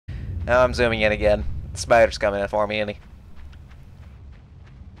Now I'm zooming in again. The spider's coming in for me, isn't he?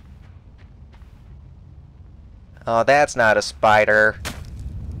 Oh, that's not a spider.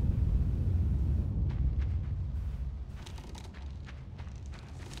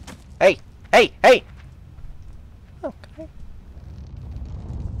 Hey! Hey! Hey! Okay.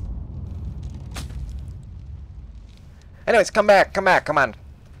 Anyways, come back, come back, come on.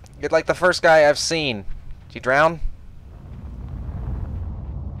 You're like the first guy I've seen. Did you drown?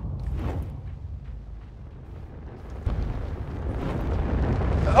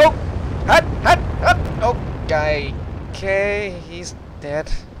 Oh! Hut! Hut! Hut! Oh, guy. Okay, he's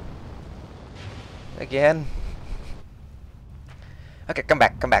dead. Again. Okay, come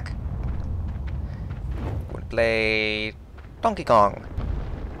back, come back. We'll play Donkey Kong.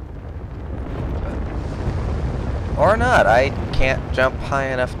 Or not. I can't jump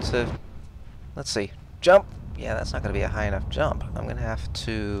high enough to... Let's see. Jump! Yeah, that's not going to be a high enough jump. I'm going to have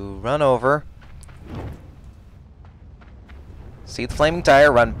to run over. See the flaming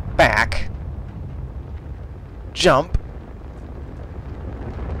tire, run back. Jump.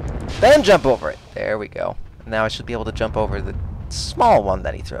 Then jump over it. There we go. Now I should be able to jump over the small one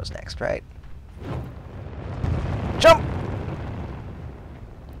that he throws next, right? Jump!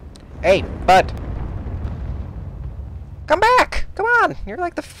 Hey, bud. Come back! Come on! You're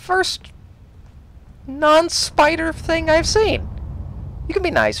like the first non-spider thing I've seen. You can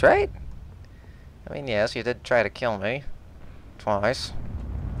be nice, right? I mean, yes, you did try to kill me. Twice.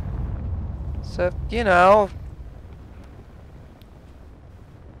 So, you know...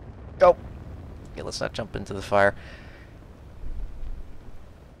 Go! Okay, let's not jump into the fire.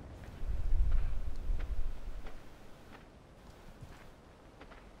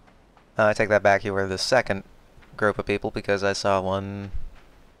 I take that back. You were the second group of people because I saw one...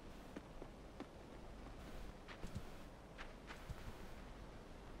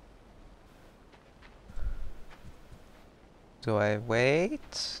 Do I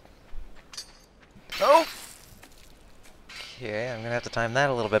wait? Oh! Okay, I'm gonna have to time that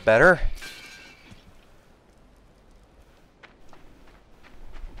a little bit better.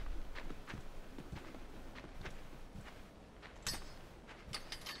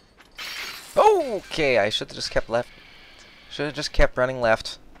 Okay, I should have just kept left. Should have just kept running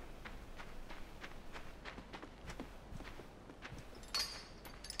left.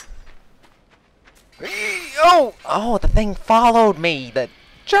 Oh! Oh, the thing followed me! The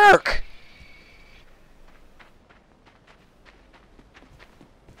jerk!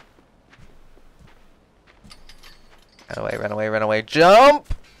 Run away, run away, run away.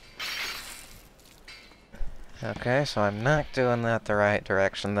 Jump! Okay, so I'm not doing that the right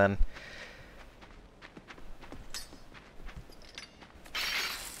direction then.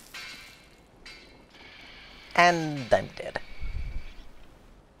 And I'm dead.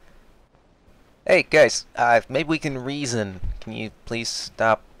 Hey, guys, maybe we can reason. Can you please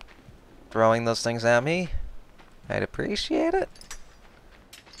stop throwing those things at me? I'd appreciate it.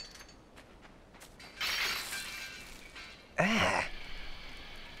 Ah.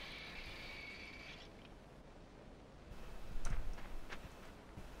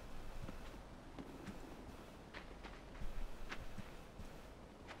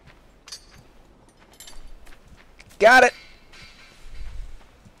 Got it!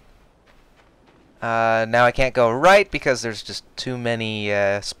 Now I can't go right because there's just too many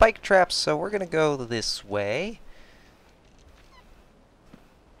spike traps, so we're gonna go this way.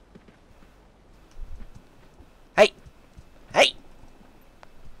 Hey! Hey!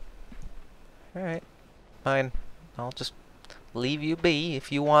 Alright. Fine. I'll just leave you be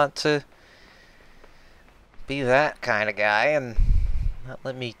if you want to be that kind of guy and not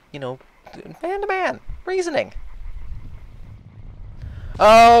let me, you know, man to man. Reasoning.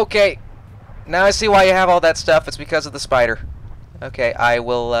 Okay. Now I see why you have all that stuff. It's because of the spider. Okay, I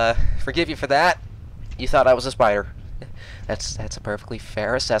will forgive you for that. You thought I was a spider. That's a perfectly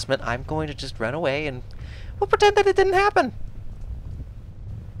fair assessment. I'm going to just run away and we'll pretend that it didn't happen.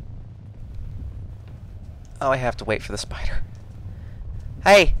 Oh, I have to wait for the spider.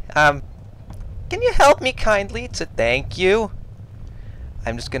 Hey, can you help me kindly to thank you?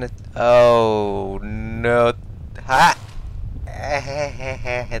 I'm just gonna... Oh, no. Ha!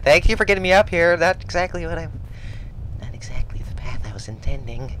 Thank you for getting me up here. That's exactly what I'm... Not exactly the path I was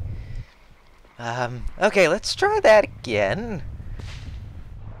intending. Okay, let's try that again.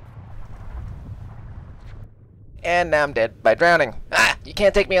 And now I'm dead by drowning. Ah! You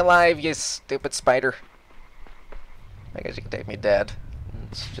can't take me alive, you stupid spider. I guess you can take me dead.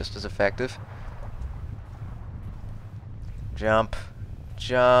 It's just as effective. Jump.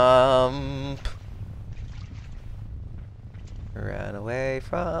 Jump. Run away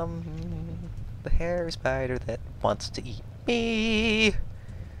from the hairy spider that wants to eat me.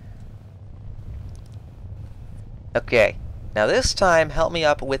 Okay, now this time help me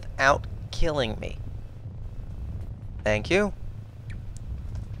up without killing me. Thank you.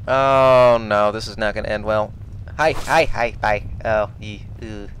 Oh no, this is not going to end well. Hi, bye. Oh,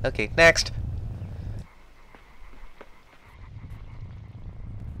 okay, next.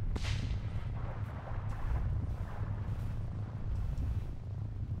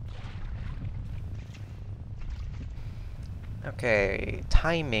 Okay,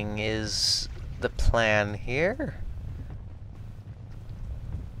 timing is the plan here.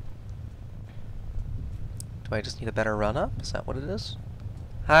 Do I just need a better run-up? Is that what it is?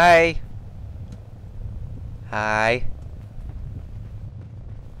 Hi! Hi.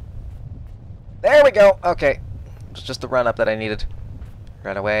 There we go! Okay. It was just the run-up that I needed.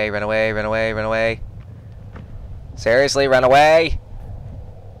 Run away, run away, run away, run away. Seriously, run away!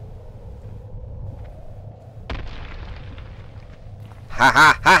 Ha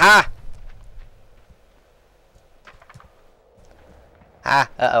ha ha ha! Ah,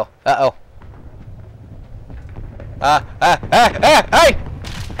 uh-oh, uh-oh. Hey!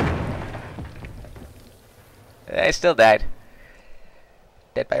 I still died.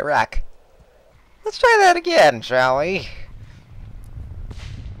 Dead by rock. Let's try that again, shall we?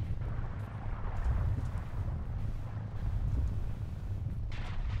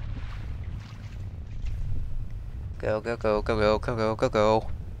 Go, go, go, go, go, go, go, go, go.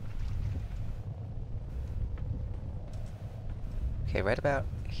 Okay, right about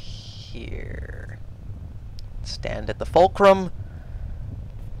here. Stand at the fulcrum.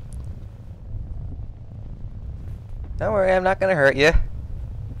 Don't worry, I'm not gonna hurt you.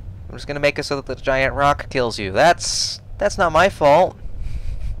 I'm just gonna make it so that the giant rock kills you. That's not my fault.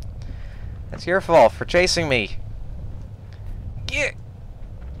 That's your fault for chasing me. Get.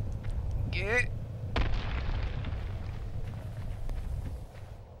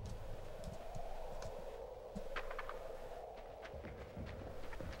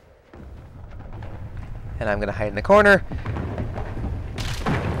 And I'm gonna hide in the corner.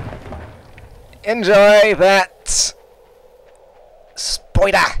 Enjoy that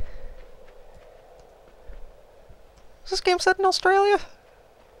spoiler. Is this game set in Australia?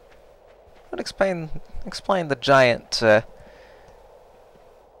 Would explain the giant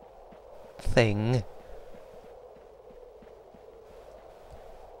thing.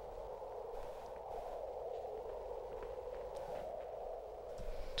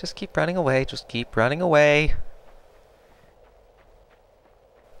 Just keep running away. Just keep running away.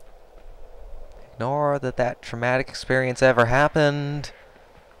 Ignore that traumatic experience ever happened.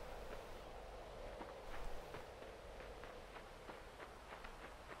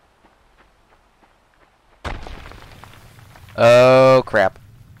 Oh, crap.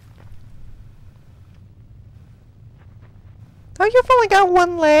 Oh, you've only got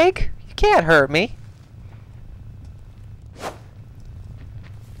one leg. You can't hurt me.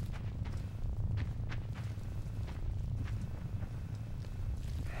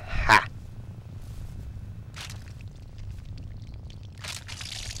 Ha.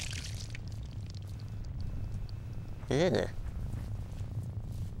 Ugh.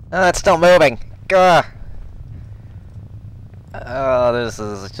 Oh, it's still moving. Gah. Oh, this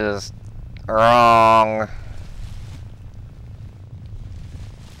is just wrong.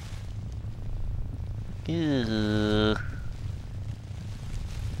 Ew.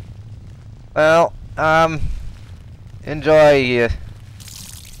 Well, enjoy,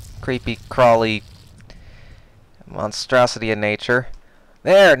 creepy, crawly monstrosity in nature.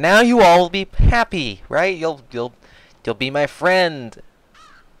 There, now you all will be happy, right? You'll be my friend.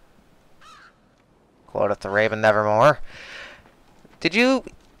 Quote the Raven Nevermore. Did you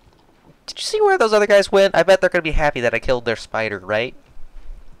see where those other guys went? I bet they're gonna be happy that I killed their spider, right?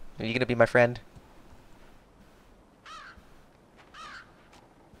 Are you gonna be my friend?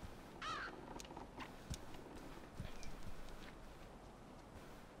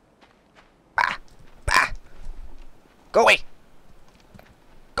 Bah! Bah! Go away!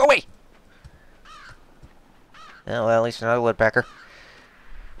 Go away! Oh, well, at least another woodpecker.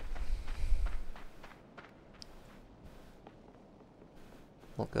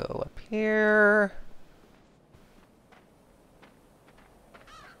 We'll go up here.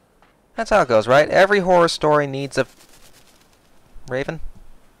 That's how it goes, right? Every horror story needs a raven.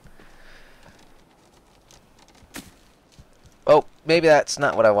 Oh, maybe that's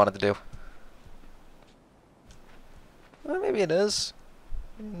not what I wanted to do. Well, maybe it is.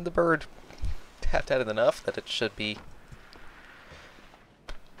 The bird tapped at it enough that it should be...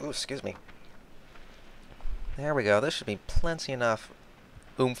 Ooh, excuse me. There we go. This should be plenty enough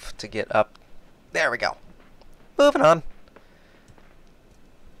oomph to get up. There we go. Moving on.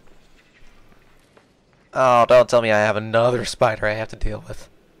 Oh, don't tell me I have another spider I have to deal with.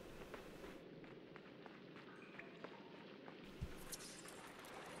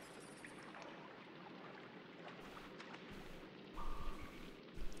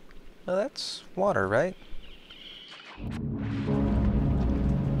 Well, that's water, right?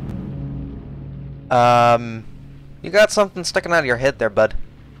 You got something sticking out of your head there, bud.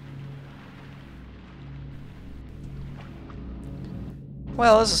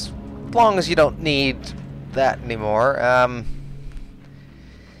 Well, as long as you don't need that anymore,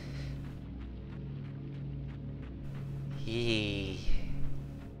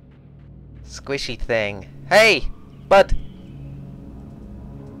 squishy thing. Hey, bud.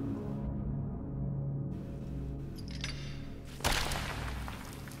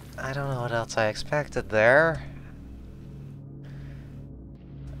 I don't know what else I expected there.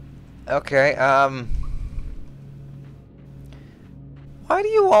 Okay, why do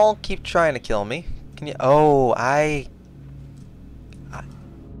you all keep trying to kill me? Can you... Oh,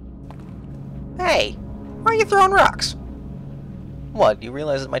 Hey! Why are you throwing rocks? What, you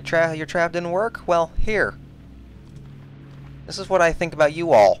realize that your trap didn't work? Well, here. This is what I think about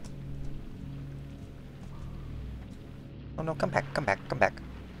you all. Oh no, come back, come back, come back.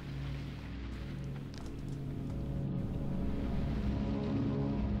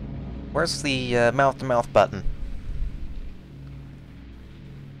 Where's the mouth-to-mouth button?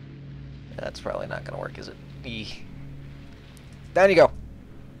 That's probably not gonna work, is it? Eeh. Down you go.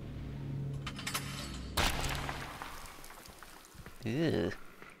 Ew.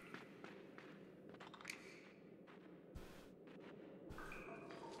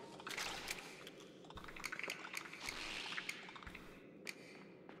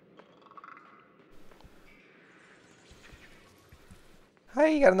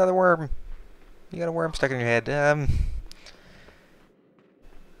 Hey, you got another worm. You got a worm stuck in your head.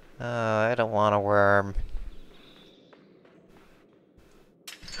 Oh, I don't want a worm.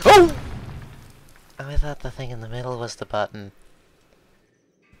 Oh! Oh, I thought the thing in the middle was the button.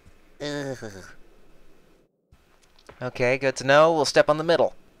 Ugh. Okay, good to know. We'll step on the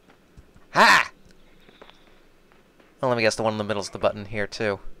middle. Ha! Well, let me guess, the one in the middle is the button here,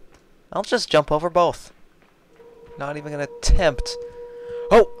 too. I'll just jump over both. Not even gonna attempt.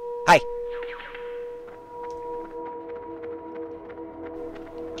 Oh! Hi!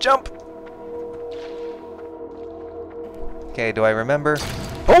 Jump! Okay, do I remember?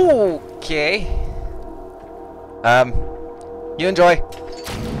 Okay. You enjoy.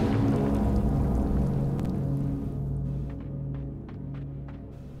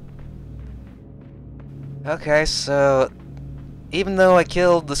 Okay, so even though I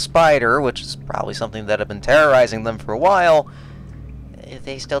killed the spider, which is probably something that had been terrorizing them for a while,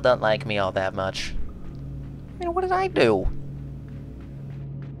 they still don't like me all that much. I mean, what did I do?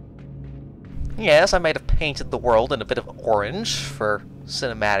 Yes, I might have painted the world in a bit of orange for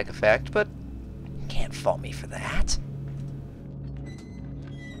cinematic effect, but you can't fault me for that.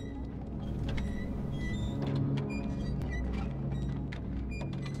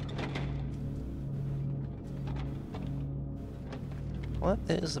 What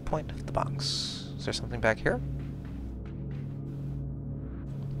is the point of the box? Is there something back here?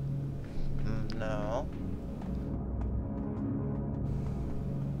 No.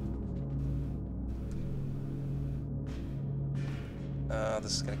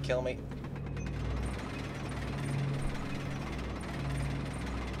 This is gonna kill me.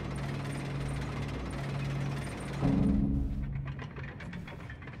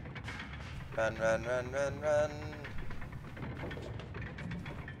 Run, run, run, run, run.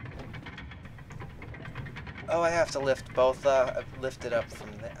 Oh, I have to lift both, lift it up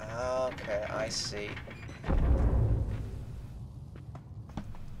from there. Okay, I see.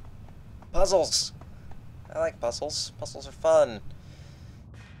 Puzzles! I like puzzles. Puzzles are fun.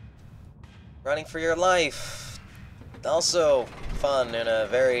 Running for your life. Also fun in a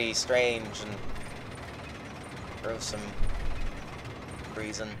very strange and gruesome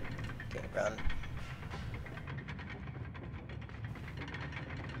reason. Okay, run.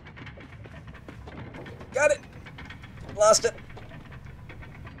 Got it! Lost it!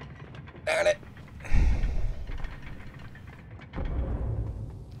 Darn it!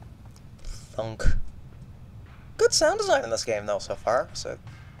 Thunk. Good sound design in this game, though, so far, so...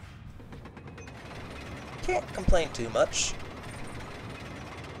 Can't complain too much.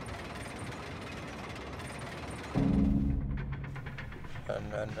 Run,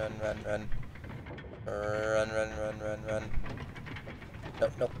 run, run, run, run. Run, run, run, run, run. No,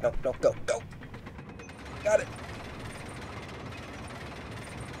 no, no, no, go, go! Got it.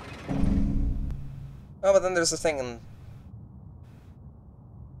 Oh, but then there's this thing in...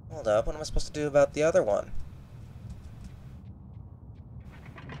 Hold up, what am I supposed to do about the other one?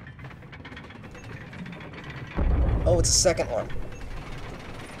 Oh, it's a second one.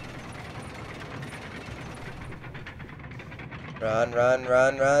 Run, run,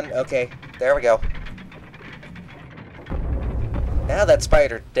 run, run. Okay, there we go. Now that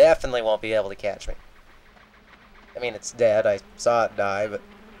spider definitely won't be able to catch me. I mean, it's dead. I saw it die, but...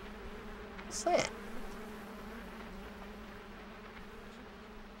 What's that?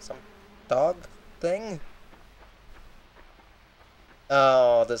 Some dog thing?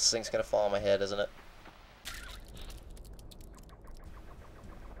 Oh, this thing's gonna fall on my head, isn't it?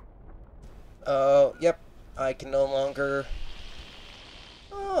 Oh, yep. I can no longer...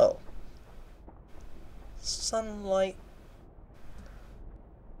 Oh. Sunlight.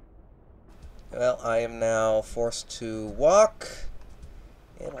 Well, I am now forced to walk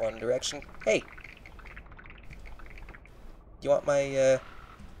in one direction. Hey! You want my,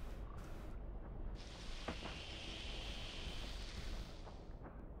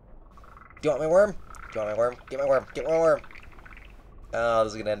 Do you want my worm? Do you want my worm? Get my worm. Get my worm. Oh,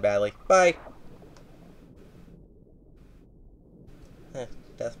 this is gonna end badly. Bye!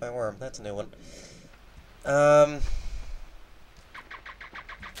 Death by worm. That's a new one.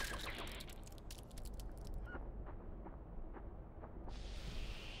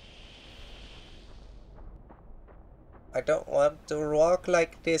 I don't want to walk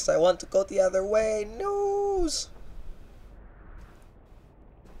like this. I want to go the other way. Noose!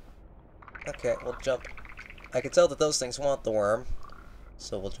 Okay, we'll jump. I can tell that those things want the worm.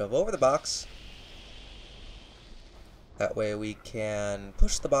 So we'll jump over the box. That way we can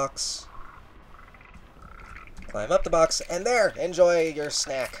push the box. Climb up the box. And there! Enjoy your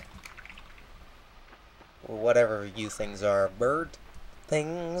snack. Or whatever you things are. Bird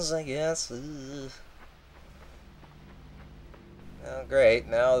things, I guess. Ugh. Oh, great.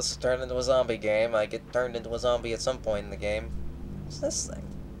 Now this is turned into a zombie game. I get turned into a zombie at some point in the game. What's this thing?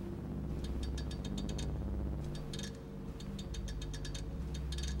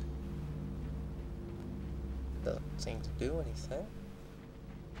 Doesn't seem to do anything.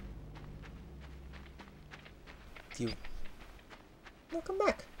 You... No, come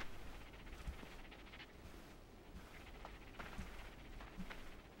back.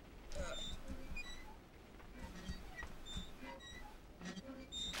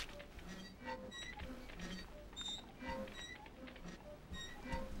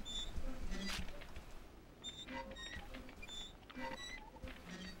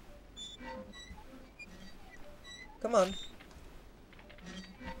 Come on.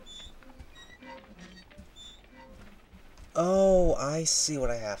 Oh, I see what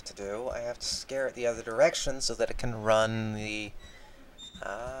I have to do. I have to scare it the other direction so that it can run the...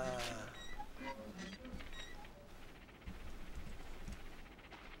 Ah.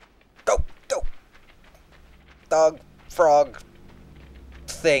 Go! Go! Dog, frog,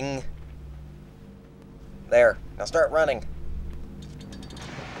 thing. There. Now start running.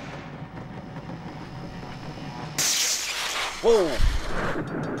 Whoa!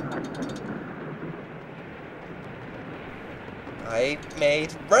 I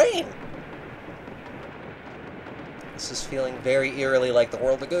made rain! This is feeling very eerily like the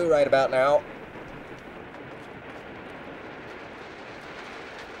world of Goo right about now.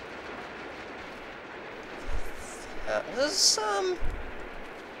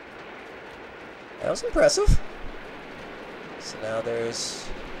 That was impressive. So now there's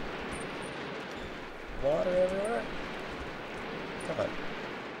water everywhere. Come on.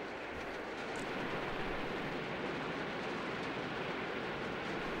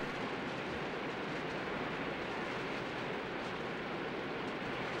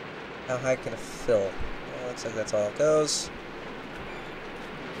 How high can it fill? Well, looks like that's all it goes.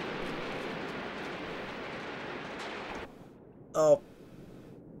 Oh.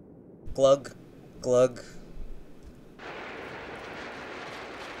 Glug. Glug.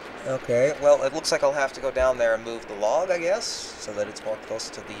 Okay, well, it looks like I'll have to go down there and move the log, I guess, so that it's more close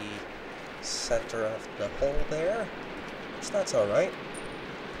to the center of the hole there. So that's alright.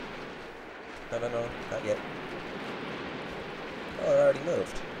 No, no, no, not yet. Oh, it already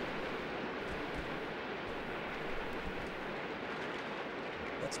moved.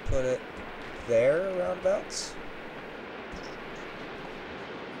 Let's put it there, roundabouts.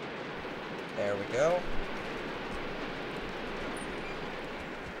 There we go.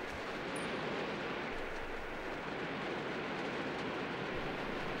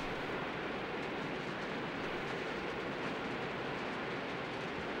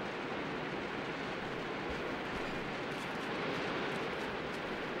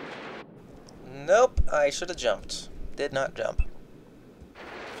 Nope, I should have jumped. Did not jump.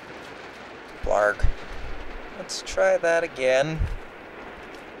 Blarg. Let's try that again.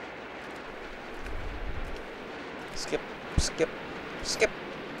 Skip, skip, skip,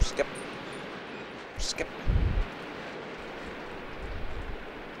 skip, skip.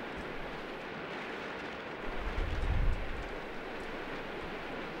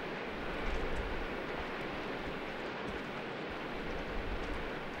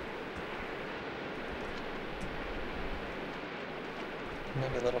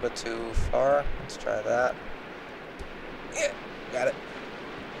 Maybe a little bit too far. Let's try that. Yeah, got it.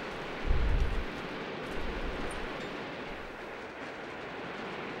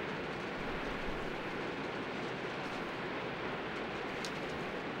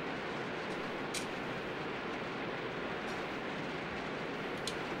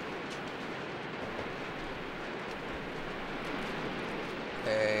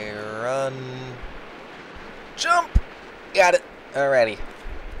 Okay, run. Jump! Got it. Alrighty.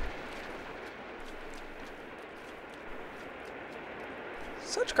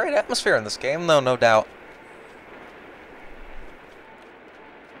 Such great atmosphere in this game, though, no doubt.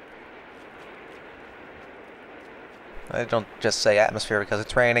 I don't just say atmosphere because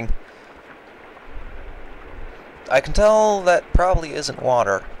it's raining. I can tell that probably isn't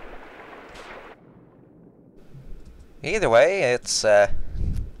water. Either way, it's, well,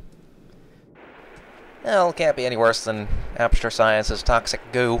 it can't be any worse than Aperture Science's toxic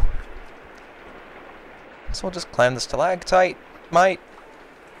goo. So we'll just climb the stalactite. Might.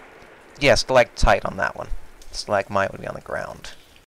 Yeah, stalactite on that one. Stalagmite would be on the ground.